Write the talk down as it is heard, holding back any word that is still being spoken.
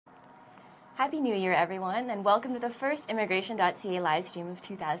Happy New Year, everyone, and welcome to the first Immigration.ca live stream of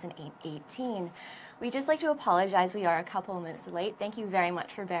 2018. We'd just like to apologize. We are a couple of minutes late. Thank you very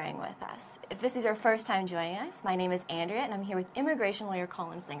much for bearing with us. If this is your first time joining us, my name is Andrea, and I'm here with immigration lawyer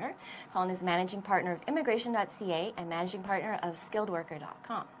Colin Singer. Colin is managing partner of Immigration.ca and managing partner of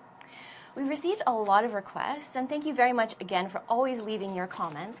SkilledWorker.com. We've received a lot of requests, and thank you very much again for always leaving your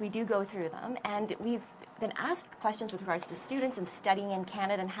comments. We do go through them, and we've been asked questions with regards to students and studying in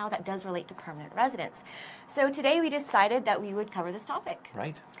Canada and how that does relate to permanent residence. So today we decided that we would cover this topic.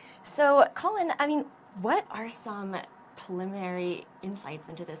 Right. So Colin, what are some preliminary insights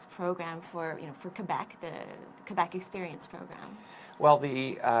into this program for Quebec, the Quebec Experience Program? Well,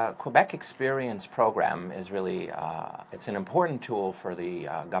 the Quebec Experience Program is really, it's an important tool for the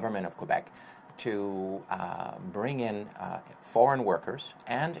government of Quebec to bring in foreign workers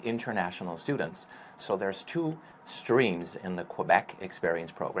and international students. So there's two streams in the Quebec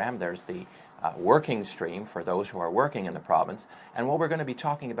Experience Program. There's the working stream for those who are working in the province, and what we're going to be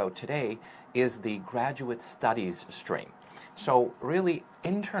talking about today is the graduate studies stream. So really,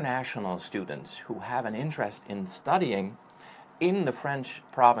 international students who have an interest in studying in the French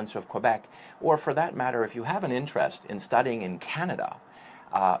province of Quebec, or for that matter, if you have an interest in studying in Canada,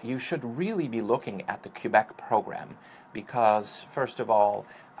 you should really be looking at the Quebec program because, first of all,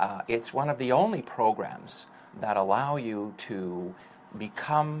 it's one of the only programs that allow you to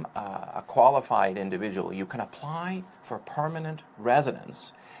become a qualified individual. You can apply for permanent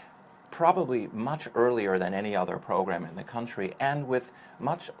residence probably much earlier than any other program in the country and with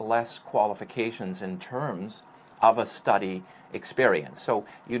much less qualifications in terms of a study experience. So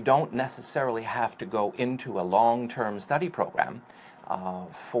you don't necessarily have to go into a long-term study program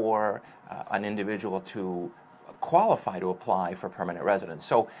for an individual to qualify to apply for permanent residence.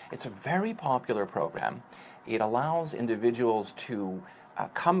 So it's a very popular program. It allows individuals to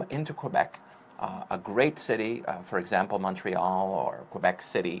come into Quebec, a great city, for example, Montreal or Quebec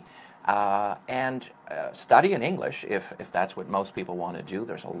City, and study in English if that's what most people want to do.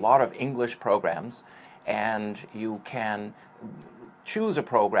 There's a lot of English programs, and you can choose a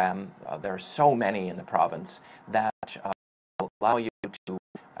program. There are so many in the province that allow you to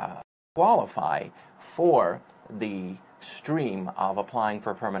qualify for the stream of applying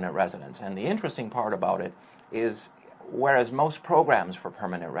for permanent residence. And the interesting part about it is, whereas most programs for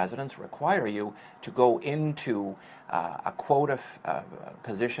permanent residence require you to go into a quota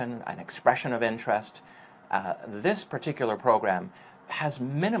position, an expression of interest, this particular program has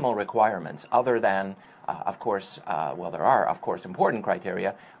minimal requirements other than, of course, there are, of course, important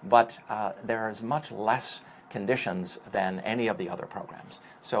criteria, but there is much less conditions than any of the other programs.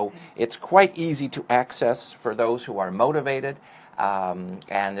 So it's quite easy to access for those who are motivated,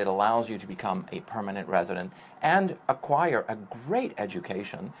 and it allows you to become a permanent resident and acquire a great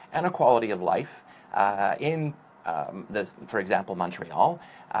education and a quality of life in, for example, Montreal,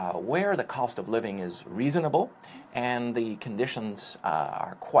 where the cost of living is reasonable and the conditions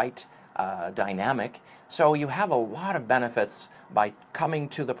are quite dynamic. So you have a lot of benefits by coming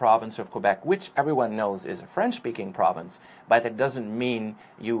to the province of Quebec, which everyone knows is a French-speaking province, but it doesn't mean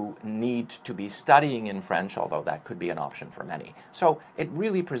you need to be studying in French, although that could be an option for many. So it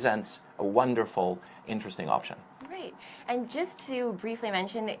really presents a wonderful, interesting option. Great. And just to briefly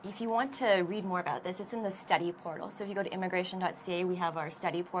mention, if you want to read more about this, it's in the study portal. So if you go to Immigration.ca, we have our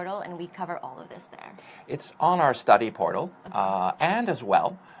study portal, and we cover all of this there. It's on our study portal, and as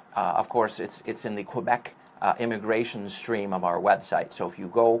well, of course, it's in the Quebec immigration stream of our website. So if you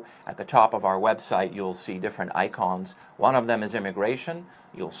go at the top of our website, you'll see different icons. One of them is immigration.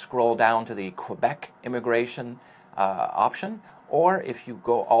 You'll scroll down to the Quebec immigration option, or if you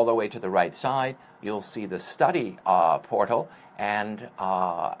go all the way to the right side, you'll see the study portal, and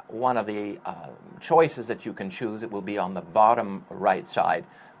one of the choices that you can choose, it will be on the bottom right side.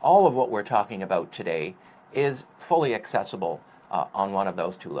 All of what we're talking about today is fully accessible on one of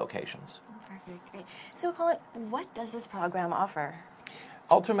those two locations. Perfect. Great. So, Colin, what does this program offer?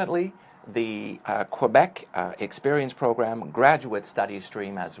 Ultimately, the Quebec Experience Program graduate study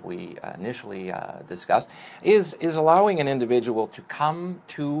stream, as we initially discussed, is allowing an individual to come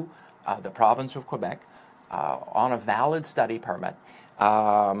to the province of Quebec on a valid study permit,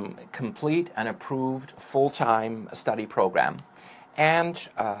 complete an approved full-time study program, and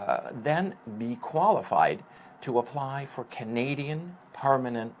then be qualified to apply for Canadian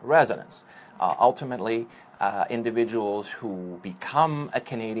permanent residence. Ultimately, individuals who become a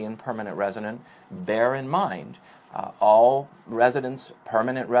Canadian permanent resident, bear in mind, all residents,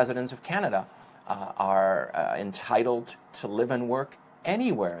 permanent residents of Canada, are entitled to live and work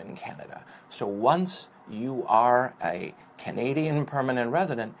anywhere in Canada. So once you are a Canadian permanent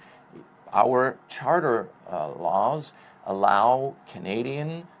resident, our charter laws allow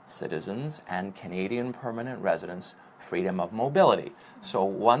Canadian citizens and Canadian permanent residents freedom of mobility. So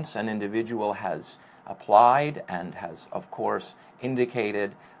once an individual has applied and has, of course,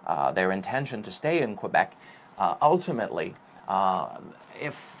 indicated their intention to stay in Quebec, ultimately,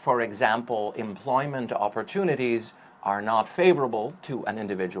 if, for example, employment opportunities are not favorable to an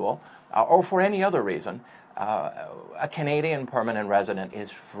individual, or for any other reason, a Canadian permanent resident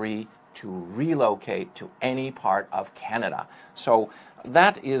is free to relocate to any part of Canada. So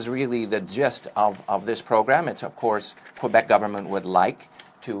that is really the gist of this program. It's, of course, Quebec government would like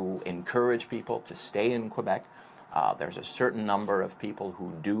to encourage people to stay in Quebec. There's a certain number of people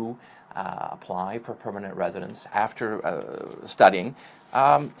who do apply for permanent residence after studying.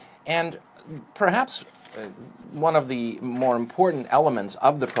 And perhaps one of the more important elements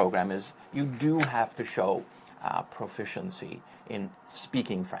of the program is you do have to show proficiency in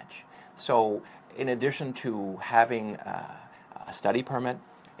speaking French. So in addition to having a study permit,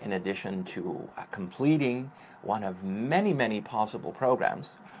 in addition to completing one of many, many possible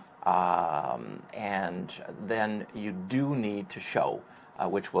programs, and then you do need to show,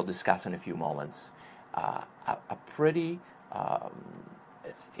 which we'll discuss in a few moments, a pretty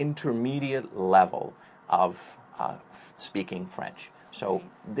intermediate level of speaking French. So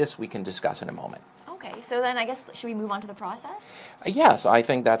this we can discuss in a moment. Okay, so then I guess, should we move on to the process? Yes, I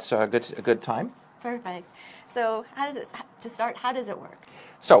think that's a good time. Perfect. So how does it work?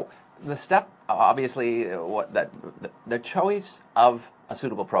 So the step, obviously, the choice of a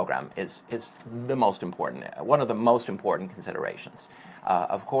suitable program is the most important, one of the most important considerations.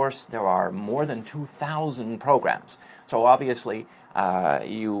 Of course, there are more than 2,000 programs. So obviously,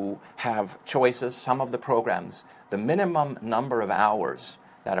 you have choices. Some of the programs, the minimum number of hours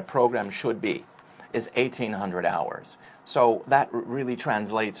that a program should be is 1,800 hours. So that really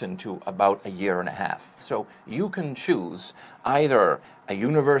translates into about a year and a half. So you can choose either a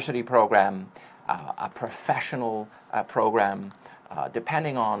university program, a professional program,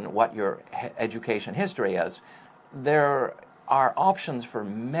 depending on what your education history is. There are options for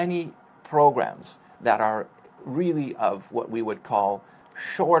many programs that are really of what we would call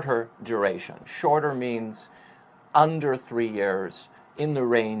shorter duration. Shorter means under 3 years, in the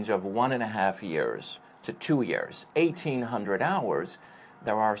range of 1.5 years to 2 years. 1,800 hours.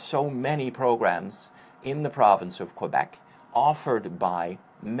 There are so many programs in the province of Quebec offered by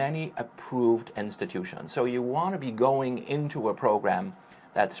many approved institutions. So you want to be going into a program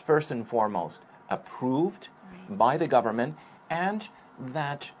that's first and foremost approved by the government, and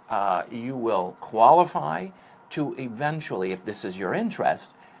that you will qualify to eventually, if this is your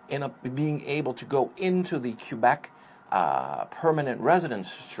interest, in being able to go into the Quebec permanent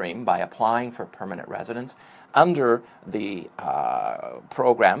residence stream by applying for permanent residence under the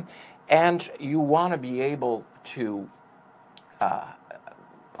program. And you want to be able to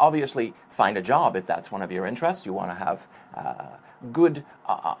obviously find a job if that's one of your interests. You want to have good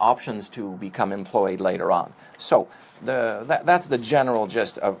options to become employed later on. So that's the general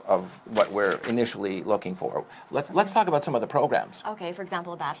gist of what we're initially looking for. Let's talk about some of the programs. Okay, for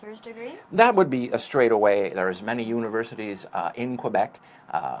example, a bachelor's degree? That would be a straight away. There's many universities in Quebec,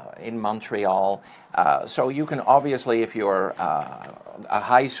 in Montreal. So you can obviously, if you're a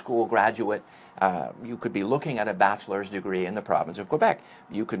high school graduate, you could be looking at a bachelor's degree in the province of Quebec.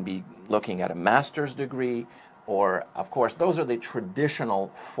 You could be looking at a master's degree, or, of course, those are the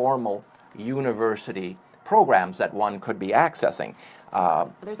traditional formal university programs that one could be accessing.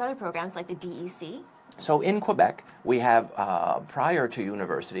 There's other programs like the DEC. So in Quebec, we have, prior to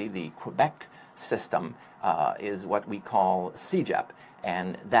university, the Quebec system is what we call CEGEP,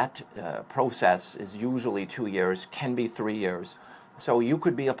 and that process is usually 2 years, can be 3 years. So you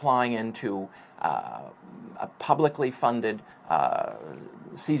could be applying into a publicly funded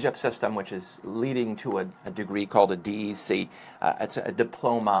CEGEP system, which is leading to a degree called a DEC. It's a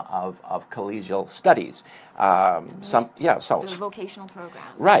diploma of collegial studies. So the vocational program.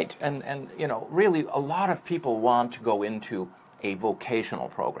 Right, and you know, really, a lot of people want to go into a vocational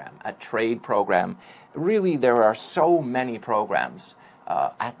program, a trade program. Really, there are so many programs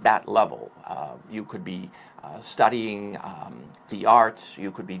at that level. You could be studying the arts,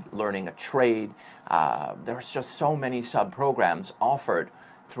 you could be learning a trade. There's just so many sub-programs offered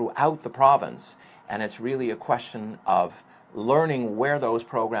throughout the province, and it's really a question of learning where those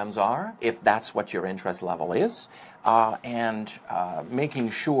programs are, if that's what your interest level is, and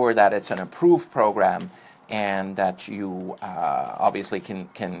making sure that it's an approved program and that you obviously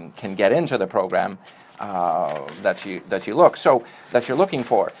can get into the program that you're looking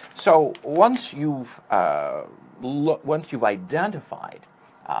for. So once you've identified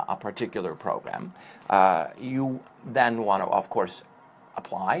a particular program. You then want to, of course,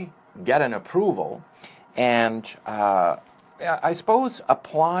 apply, get an approval, and I suppose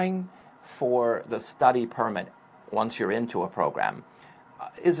applying for the study permit once you're into a program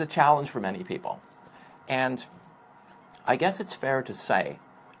is a challenge for many people. And I guess it's fair to say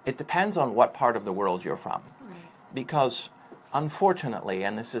it depends on what part of the world you're from. Right. Because unfortunately,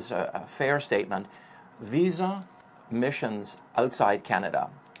 and this is a fair statement, visa missions outside Canada,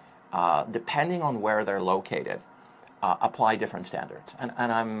 depending on where they're located, apply different standards. And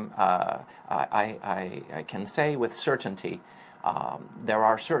I can say with certainty there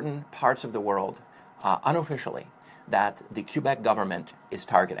are certain parts of the world unofficially that the Quebec government is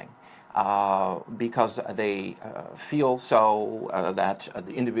targeting because they feel so that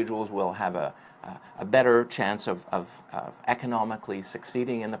the individuals will have a better chance of economically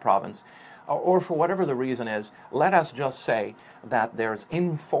succeeding in the province, or for whatever the reason is. Let us just say that there's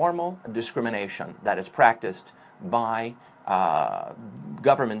informal discrimination that is practiced by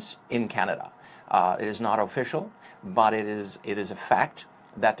governments in Canada. It is not official, but it is a fact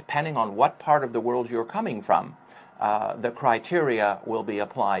that depending on what part of the world you're coming from, the criteria will be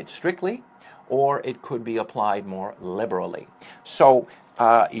applied strictly, or it could be applied more liberally. So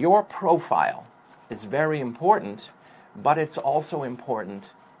your profile is very important, but it's also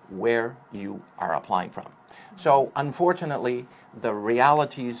important where you are applying from. So unfortunately, the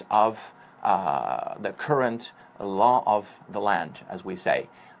realities of the current law of the land, as we say,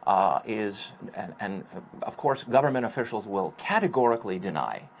 and of course government officials will categorically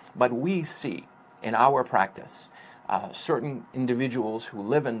deny, but we see in our practice certain individuals who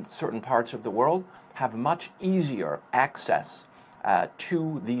live in certain parts of the world have much easier access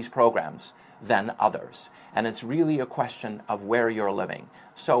to these programs than others. And it's really a question of where you're living.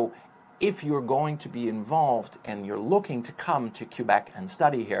 So if you're going to be involved and you're looking to come to Quebec and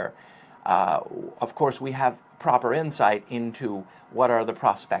study here, of course we have proper insight into what are the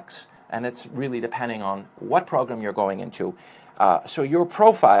prospects, and it's really depending on what program you're going into. So your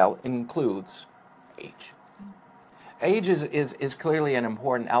profile includes age. Age is clearly an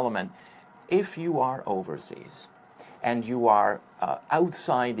important element. If you are overseas and you are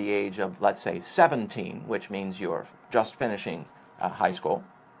outside the age of, let's say, 17, which means you're just finishing high school,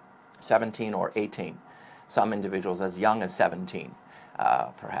 17 or 18, some individuals as young as 17,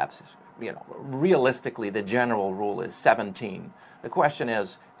 perhaps, realistically the general rule is 17. The question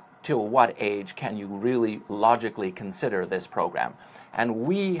is, till what age can you really logically consider this program? And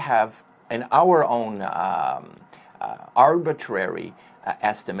we have, in our own arbitrary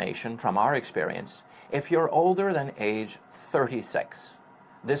estimation from our experience, if you're older than age 36,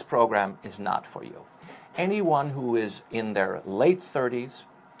 this program is not for you. Anyone who is in their late 30s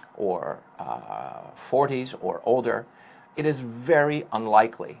or 40s or older, it is very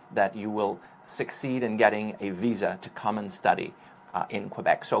unlikely that you will succeed in getting a visa to come and study in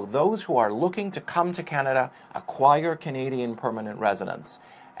Quebec. So those who are looking to come to Canada, acquire Canadian permanent residence,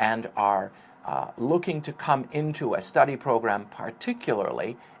 and are looking to come into a study program,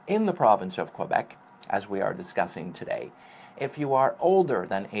 particularly in the province of Quebec, as we are discussing today, if you are older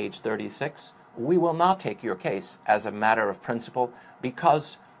than age 36, we will not take your case as a matter of principle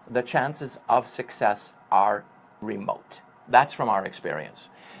because the chances of success are remote. That's from our experience.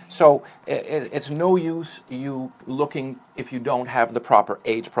 So it's no use you looking if you don't have the proper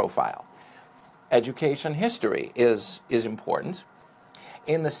age profile. Education history is important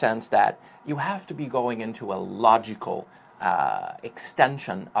in the sense that you have to be going into a logical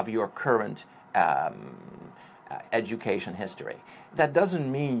extension of your current education history. That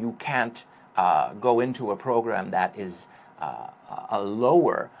doesn't mean you can't go into a program that is a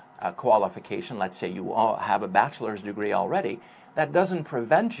lower qualification. Let's say you all have a bachelor's degree already. That doesn't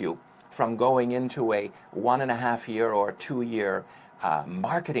prevent you from going into a 1.5-year or 2-year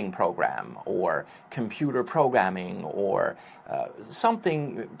marketing program or computer programming or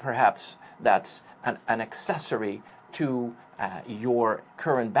something perhaps that's an accessory to your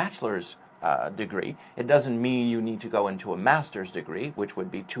current bachelor's degree. It doesn't mean you need to go into a master's degree, which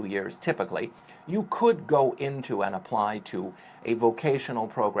would be 2 years typically. You could go into and apply to a vocational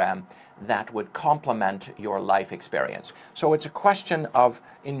program that would complement your life experience. So it's a question of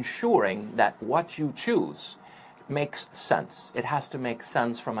ensuring that what you choose makes sense. It has to make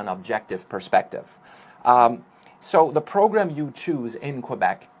sense from an objective perspective. So the program you choose in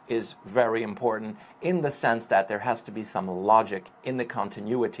Quebec is very important in the sense that there has to be some logic in the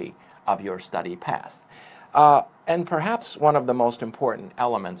continuity of your study path. And perhaps one of the most important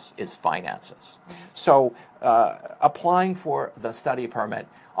elements is finances. So applying for the study permit,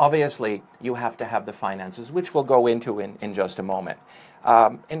 obviously you have to have the finances, which we'll go into in just a moment.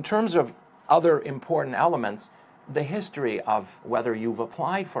 In terms of other important elements, the history of whether you've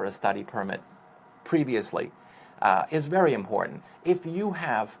applied for a study permit previously is very important. If you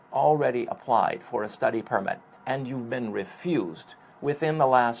have already applied for a study permit and you've been refused within the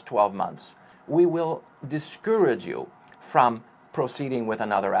last 12 months, we will discourage you from proceeding with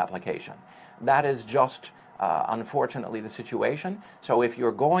another application. That is just, unfortunately, the situation. So if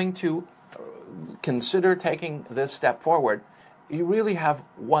you're going to consider taking this step forward, you really have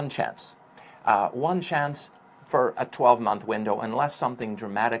one chance. One chance for a 12-month window unless something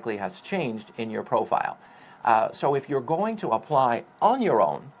dramatically has changed in your profile. So if you're going to apply on your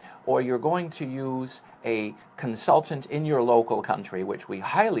own, or you're going to use a consultant in your local country, which we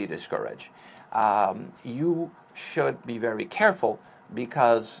highly discourage, you should be very careful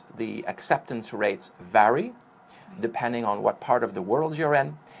because the acceptance rates vary depending on what part of the world you're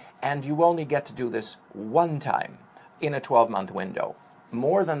in, and you only get to do this one time in a 12-month window.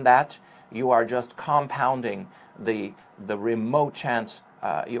 More than that, you are just compounding the remote chance.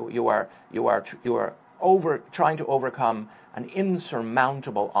 You are trying to overcome an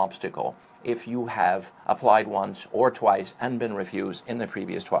insurmountable obstacle if you have applied once or twice and been refused in the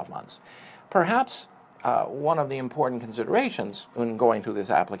previous 12 months. Perhaps one of the important considerations when going through this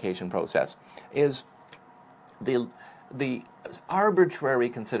application process is the arbitrary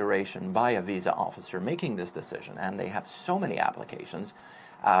consideration by a visa officer making this decision, and they have so many applications.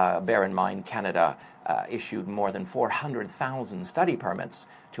 Bear in mind, Canada issued more than 400,000 study permits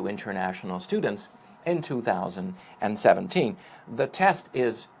to international students in 2017. The test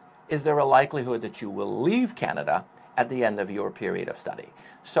is there a likelihood that you will leave Canada at the end of your period of study?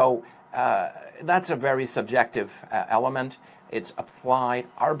 So that's a very subjective element. It's applied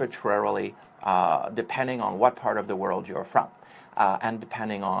arbitrarily depending on what part of the world you're from, and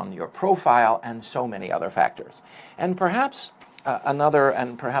depending on your profile and so many other factors. And perhaps another,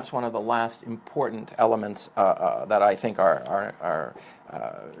 and perhaps one of the last important elements that I think are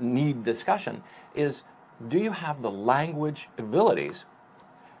need discussion is, do you have the language abilities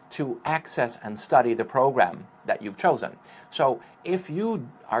to access and study the program that you've chosen? So if you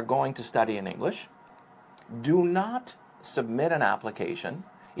are going to study in English, do not submit an application,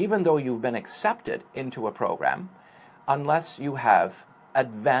 even though you've been accepted into a program, unless you have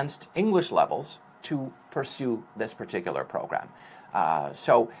advanced English levels to pursue this particular program.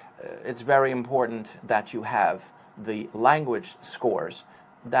 So it's very important that you have the language scores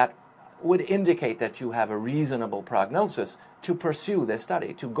that would indicate that you have a reasonable prognosis to pursue this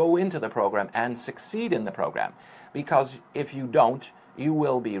study, to go into the program and succeed in the program. Because if you don't, you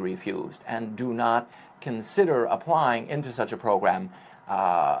will be refused, and do not consider applying into such a program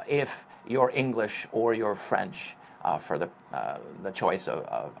if your English or your French for the choice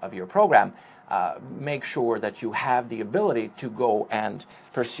of your program. Make sure that you have the ability to go and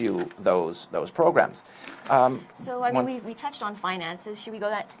pursue those programs. So, I mean, we touched on finances. Should we go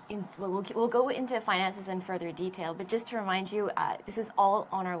that in? We'll go into finances in further detail. But just to remind you, this is all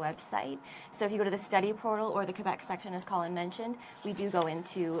on our website. So if you go to the study portal or the Quebec section, as Colin mentioned, we do go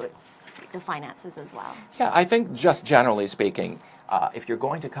into the finances as well. Yeah, I think just generally speaking, if you're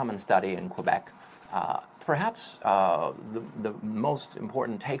going to come and study in Quebec, perhaps the most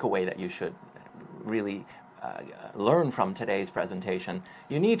important takeaway that you should really learn from today's presentation,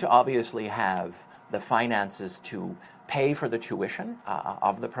 you need to obviously have the finances to pay for the tuition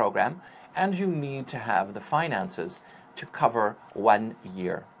of the program, and you need to have the finances to cover 1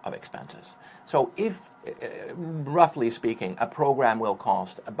 year of expenses. So if, roughly speaking, a program will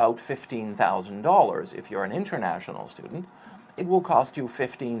cost about $15,000 if you're an international student, it will cost you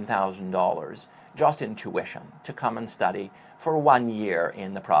 $15,000 just in tuition to come and study for 1 year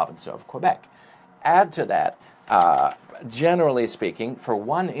in the province of Quebec. Add to that, generally speaking, for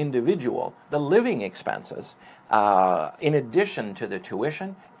one individual, the living expenses, in addition to the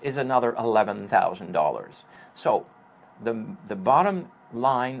tuition, is another $11,000. So the bottom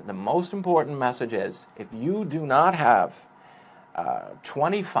line, the most important message is, if you do not have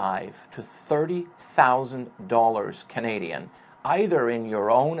 $25,000 to $30,000 Canadian, either in your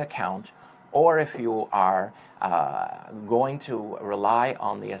own account, or if you are going to rely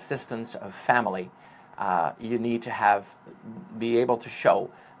on the assistance of family, you need to be able to show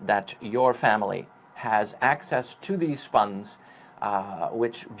that your family has access to these funds,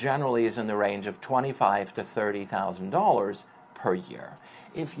 which generally is in the range of $25,000 to $30,000 per year.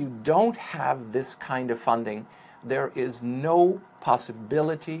 If you don't have this kind of funding, there is no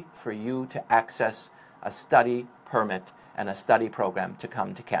possibility for you to access a study permit and a study program to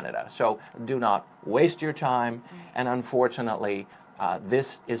come to Canada. So do not waste your time, and unfortunately,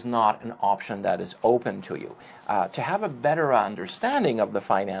 this is not an option that is open to you. To have a better understanding of the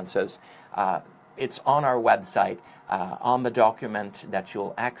finances, it's on our website, on the document that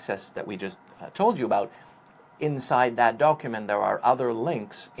you'll access that we just told you about. Inside that document, there are other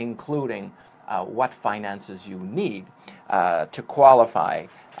links, including what finances you need to qualify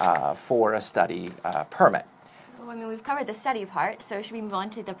for a study permit. So, I mean, we've covered the study part, so should we move on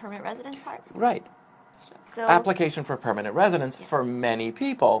to the permanent residence part? Right. So, Application for permanent residence for many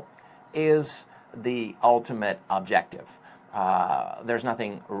people is the ultimate objective. There's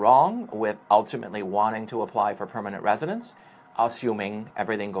nothing wrong with ultimately wanting to apply for permanent residence, assuming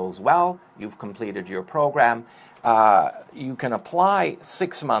everything goes well, you've completed your program. You can apply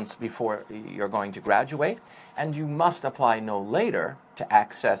 6 months before you're going to graduate, and you must apply no later to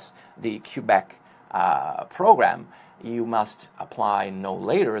access the Quebec program. You must apply no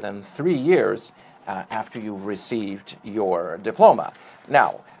later than 3 years after you've received your diploma.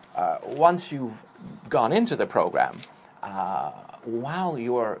 Now, once you've gone into the program, while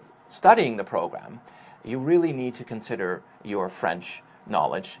you're studying the program, you really need to consider your French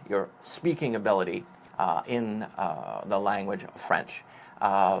knowledge, your speaking ability in the language of French.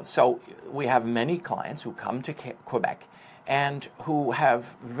 So we have many clients who come to Quebec and who have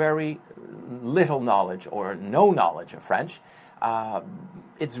very little knowledge or no knowledge of French.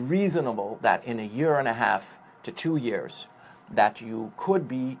 It's reasonable that in 1.5 to 2 years that you could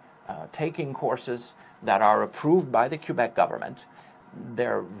be taking courses that are approved by the Quebec government.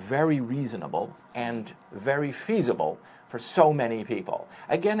 They're very reasonable and very feasible for so many people.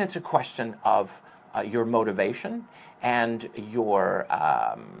 Again, it's a question of your motivation and your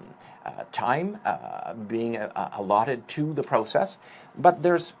time being allotted to the process. But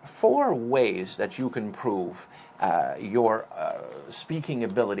there's 4 ways that you can prove your speaking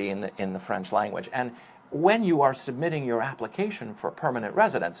ability in the French language. And when you are submitting your application for permanent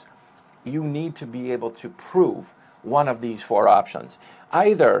residence, you need to be able to prove one of these 4 options.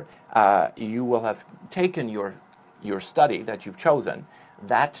 Either you will have taken your study that you've chosen.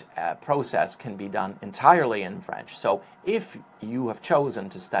 That process can be done entirely in French. So if you have chosen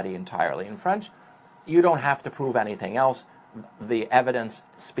to study entirely in French, you don't have to prove anything else. The evidence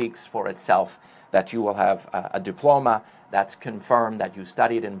speaks for itself that you will have a diploma that's confirmed that you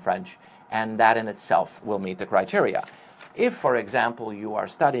studied in French, and that in itself will meet the criteria. If, for example, you are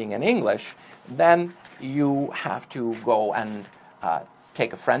studying in English, then you have to go and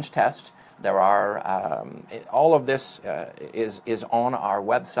take a French test. There are, all of this is on our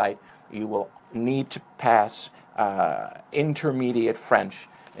website. You will need to pass intermediate French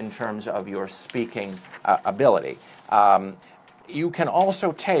in terms of your speaking ability. You can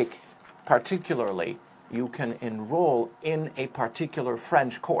also take, particularly, you can enroll in a particular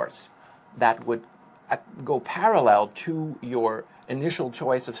French course that would go parallel to your initial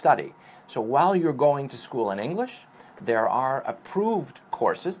choice of study. So while you're going to school in English, there are approved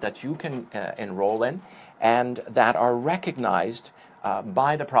courses that you can enroll in and that are recognized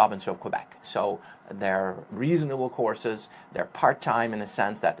by the province of Quebec. So they're reasonable courses. They're part-time in a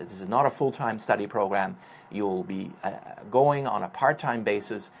sense that this is not a full-time study program. You'll be going on a part-time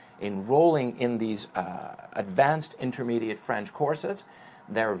basis, enrolling in these advanced intermediate French courses.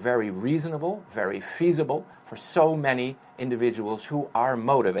 They're very reasonable, very feasible for so many individuals who are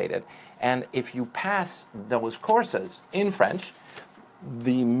motivated. And if you pass those courses in French,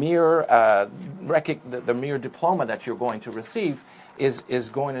 the mere diploma that you're going to receive is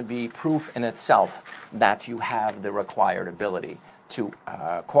going to be proof in itself that you have the required ability to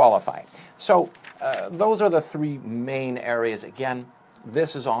qualify. So those are the 3 main areas. Again,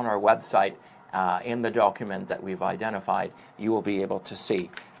 this is on our website. In the document that we've identified, you will be able to see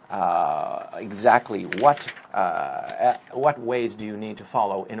exactly what ways do you need to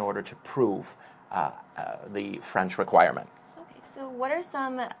follow in order to prove the French requirement. Okay, so what are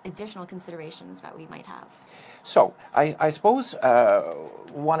some additional considerations that we might have? So I suppose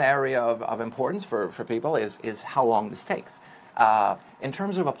one area of importance for people is how long this takes. In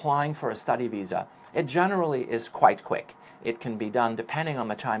terms of applying for a study visa, it generally is quite quick. It can be done depending on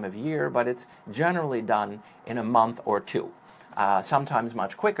the time of year, but it's generally done in a month or 2. Sometimes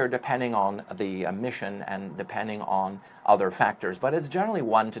much quicker depending on the mission and depending on other factors. But it's generally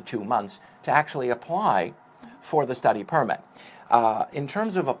 1 to 2 months to actually apply for the study permit. In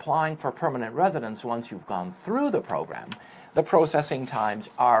terms of applying for permanent residence, once you've gone through the program, the processing times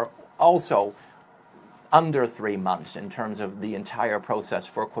are also under 3 months in terms of the entire process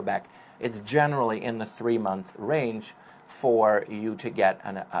for Quebec. It's generally in the 3-month range for you to get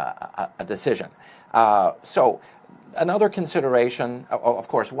a decision. So another consideration, of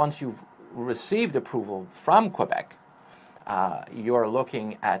course, once you've received approval from Quebec, you're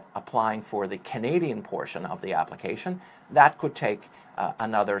looking at applying for the Canadian portion of the application. That could take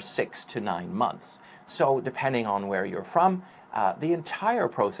another 6 to 9 months. So depending on where you're from, the entire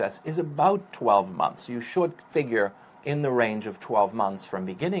process is about 12 months. You should figure in the range of 12 months from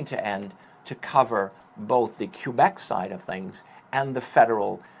beginning to end to cover both the Quebec side of things and the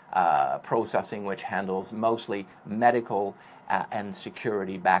federal processing, which handles mostly medical and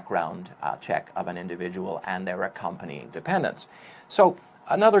security background check of an individual and their accompanying dependents. So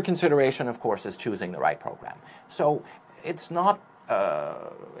another consideration, of course, is choosing the right program. So it's not,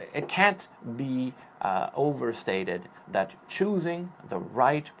 it can't be overstated that choosing the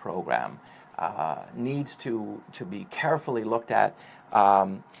right program needs to be carefully looked at.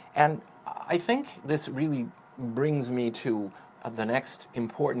 And I think this really brings me to the next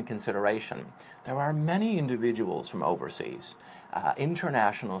important consideration. There are many individuals from overseas,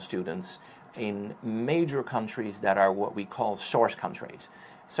 international students in major countries that are what we call source countries.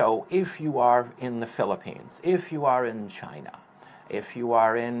 So if you are in the Philippines, if you are in China, if you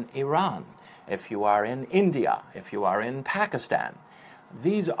are in Iran, if you are in India, if you are in Pakistan,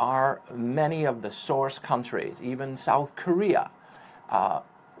 these are many of the source countries, even South Korea.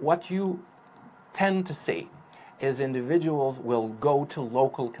 What you tend to see is individuals will go to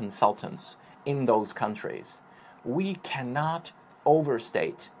local consultants in those countries. We cannot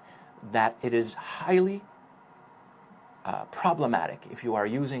overstate that it is highly problematic if you are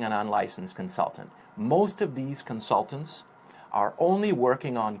using an unlicensed consultant. Most of these consultants are only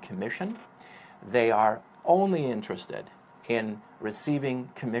working on commission. They are only interested in receiving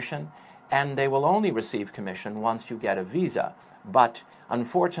commission, and they will only receive commission once you get a visa. But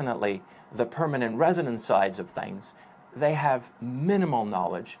unfortunately, the permanent residence sides of things, they have minimal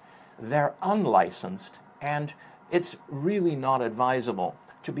knowledge, they're unlicensed, and it's really not advisable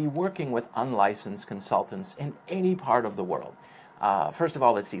to be working with unlicensed consultants in any part of the world. First of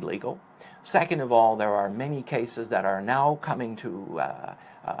all, it's illegal. Second of all, there are many cases that are now coming to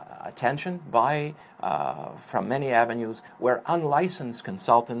attention from many avenues where unlicensed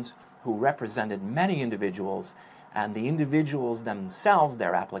consultants who represented many individuals, and the individuals themselves,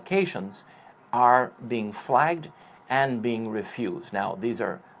 their applications, are being flagged and being refused. Now, these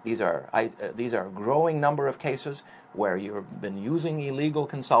are a growing number of cases where you've been using illegal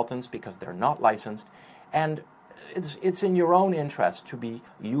consultants because they're not licensed, and it's in your own interest to be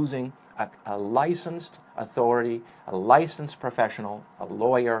using a licensed authority, a licensed professional, a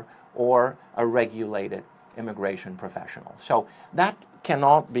lawyer, or a regulated immigration professional. So that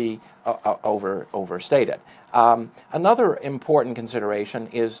cannot be overstated. Another important consideration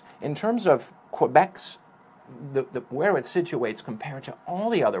is in terms of Quebec's, where it situates compared to all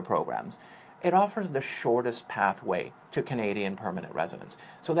the other programs, it offers the shortest pathway to Canadian permanent residence.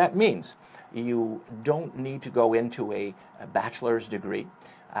 So that means you don't need to go into a bachelor's degree.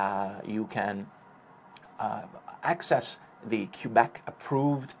 You can access the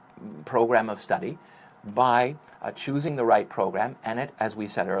Quebec-approved program of study by choosing the right program, and it, as we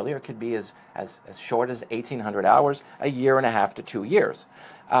said earlier, could be as short as 1,800 hours, a year and a half to 2 years.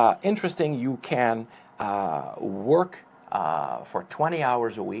 Interesting, you can work for 20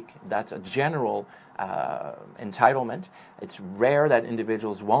 hours a week. That's a general entitlement. It's rare that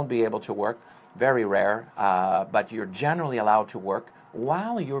individuals won't be able to work, very rare, but you're generally allowed to work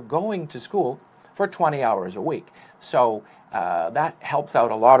while you're going to school for 20 hours a week. So that helps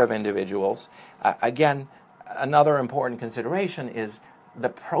out a lot of individuals. Again, another important consideration is the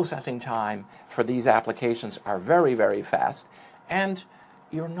processing time for these applications are very, very fast, and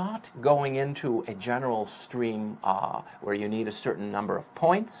you're not going into a general stream where you need a certain number of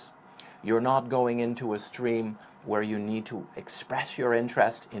points. You're not going into a stream where you need to express your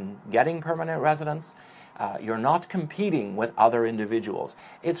interest in getting permanent residence. You're not competing with other individuals.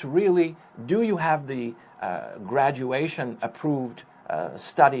 It's really, do you have the graduation approved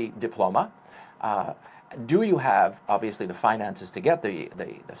study diploma? Do you have, obviously, the finances to get the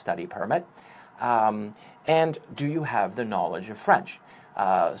study permit? And do you have the knowledge of French?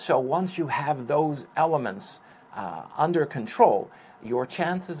 So once you have those elements under control, your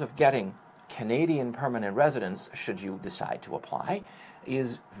chances of getting Canadian permanent residence, should you decide to apply,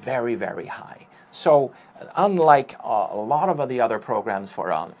 is very, very high. So unlike a lot of the other programs,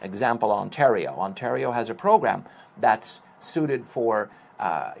 for example, Ontario has a program that's suited for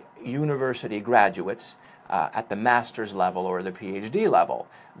university graduates at the master's level or the PhD level.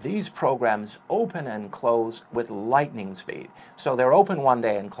 These programs open and close with lightning speed. So they're open one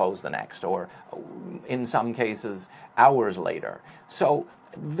day and close the next, or in some cases, hours later. So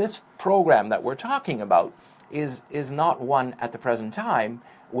this program that we're talking about is not one at the present time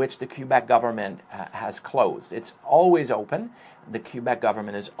which the Quebec government has closed. It's always open. The Quebec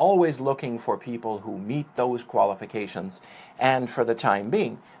government is always looking for people who meet those qualifications, and for the time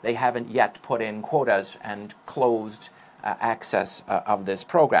being, they haven't yet put in quotas and closed access of this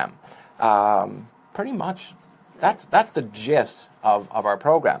program. Pretty much, that's the gist of our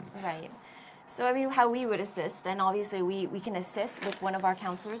program. Right. So, I mean, how we would assist, then obviously we can assist with one of our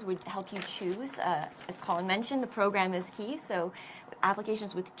counselors, would help you choose. As Colin mentioned, the program is key, so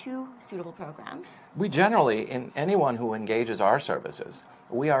applications with 2 suitable programs. We generally, in anyone who engages our services,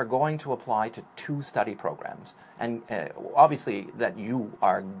 we are going to apply to 2 study programs. And obviously that you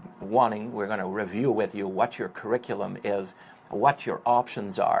are wanting, we're going to review with you what your curriculum is, what your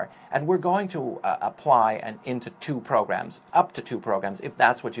options are, and we're going to apply into 2 programs, up to 2 programs, if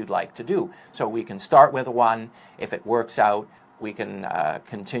that's what you'd like to do. So we can start with one. If it works out, we can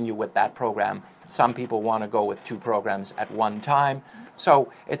continue with that program. Some people want to go with 2 programs at one time.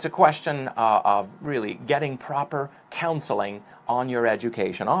 So it's a question of really getting proper counseling on your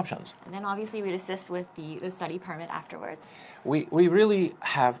education options. And then obviously we'd assist with the study permit afterwards. We really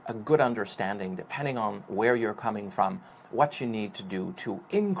have a good understanding, depending on where you're coming from, what you need to do to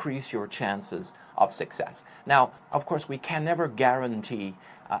increase your chances of success. Now, of course, we can never guarantee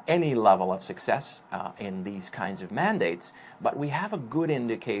any level of success in these kinds of mandates, but we have a good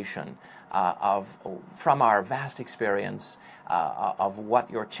indication from our vast experience of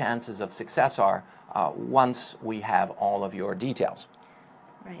what your chances of success are once we have all of your details.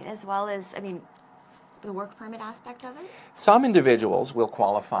 Right, as well as, I mean, the work permit aspect of it? Some individuals will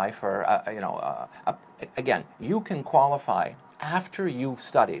qualify for, again, you can qualify after you've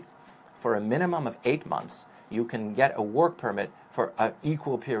studied for a minimum of 8 months. You can get a work permit for an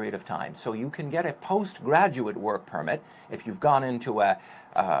equal period of time. So you can get a postgraduate work permit if you've gone into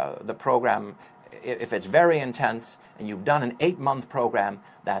the program. If it's very intense and you've done an 8-month program,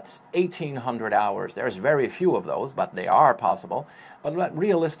 that's 1,800 hours. There's very few of those, but they are possible. But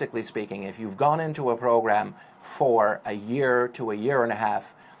realistically speaking, if you've gone into a program for a year to a year and a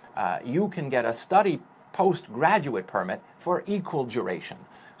half, you can get a study postgraduate permit for equal duration.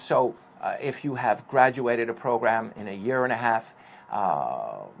 So if you have graduated a program in a year and a half,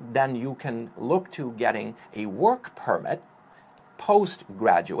 then you can look to getting a work permit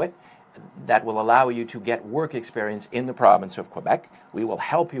postgraduate that will allow you to get work experience in the province of Quebec. We will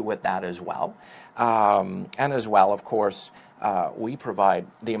help you with that as well. And as well, of course, we provide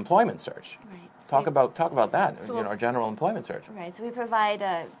the employment search. Right. Talk about that, So our general employment search. Right, so we provide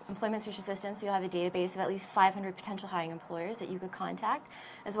employment search assistance. You'll have a database of at least 500 potential hiring employers that you could contact.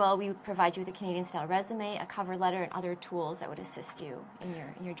 As well, we provide you with a Canadian-style resume, a cover letter, and other tools that would assist you in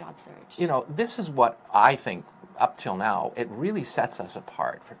your job search. You know, this is what I think, up till now, it really sets us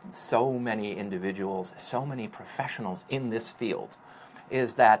apart from so many individuals, so many professionals in this field,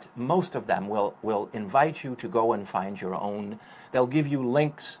 is that most of them will invite you to go and find your own. They'll give you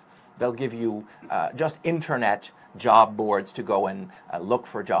links. They'll give you just internet job boards to go and look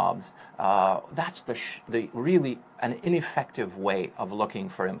for jobs. That's the really an ineffective way of looking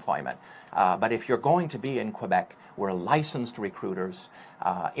for employment. But if you're going to be in Quebec, we're licensed recruiters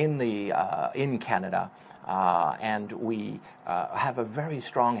in Canada, and we have a very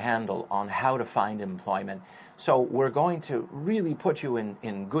strong handle on how to find employment. So we're going to really put you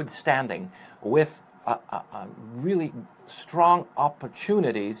in good standing with really strong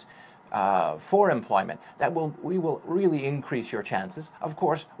opportunities for employment we will really increase your chances, of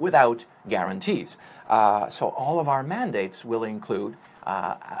course, without guarantees. So all of our mandates will include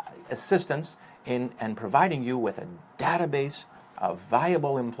assistance in and providing you with a database of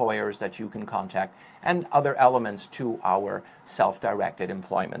viable employers that you can contact and other elements to our self-directed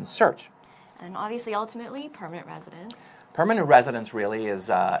employment search. And obviously, ultimately, permanent residence. Permanent residence really is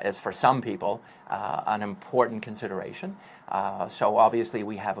for some people an important consideration. So obviously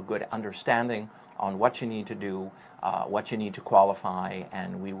we have a good understanding on what you need to do, what you need to qualify,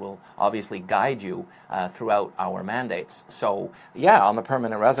 and we will obviously guide you throughout our mandates. So yeah, on the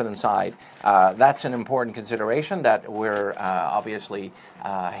permanent residence side, that's an important consideration that we're obviously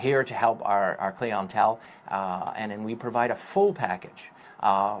here to help our clientele, and then we provide a full package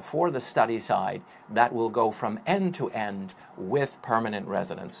for the study side that will go from end to end with permanent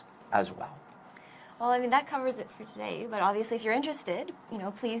residence as well. Well, I mean, that covers it for today, but obviously if you're interested,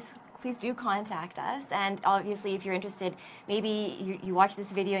 please do contact us. And obviously if you're interested, maybe you watch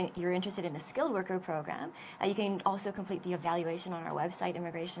this video and you're interested in the skilled worker program, you can also complete the evaluation on our website,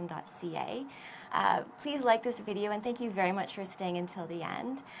 Immigration.ca. Please like this video, and thank you very much for staying until the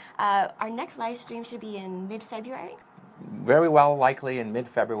end. Our next live stream should be in mid-February. Very well likely in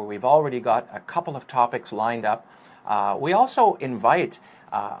mid-February. We've already got a couple of topics lined up. We also invite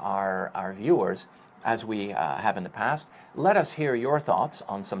our viewers, as we have in the past. Let us hear your thoughts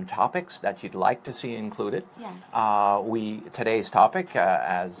on some topics that you'd like to see included. Yes. Today's topic,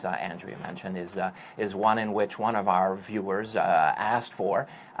 as Andrea mentioned, is one in which one of our viewers asked for.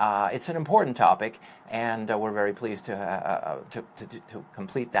 It's an important topic, and we're very pleased to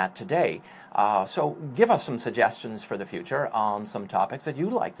complete that today. So give us some suggestions for the future on some topics that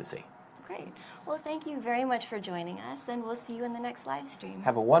you'd like to see. Great. Well, thank you very much for joining us, and we'll see you in the next live stream.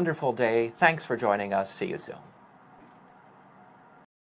 Have a wonderful day. Thanks for joining us. See you soon.